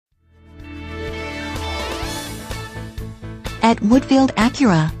At Woodfield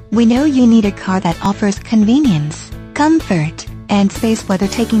Acura, we know you need a car that offers convenience, comfort, and space, whether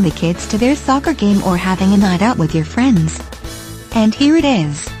taking the kids to their soccer game or having a night out with your friends. And here it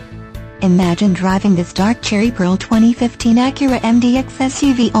is. Imagine driving this dark cherry pearl 2015 Acura MDX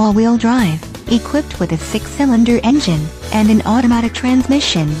SUV all-wheel drive, equipped with a 6-cylinder engine and an automatic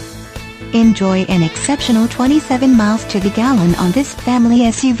transmission. Enjoy an exceptional 27 miles to the gallon on this family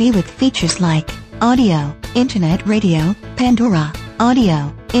SUV with features like audio, internet radio, Pandora,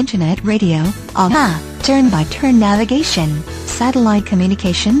 audio, internet radio, AHA, turn-by-turn navigation, satellite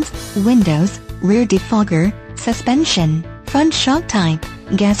communications, windows, rear defogger, suspension, front shock type,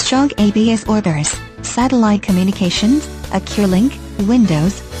 gas shock ABS orders, satellite communications, Acura Link,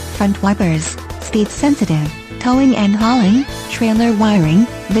 windows, front wipers, speed sensitive, towing and hauling, trailer wiring,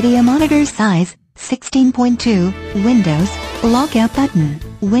 video monitor size, 16.2, windows, lockout button,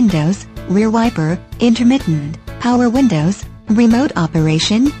 windows, rear wiper, intermittent, power windows, remote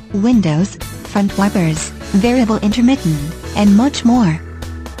operation, windows, front wipers, variable intermittent, and much more.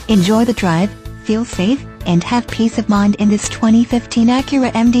 Enjoy the drive, feel safe, and have peace of mind in this 2015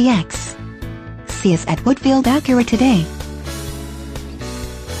 Acura MDX. See us at Woodfield Acura today.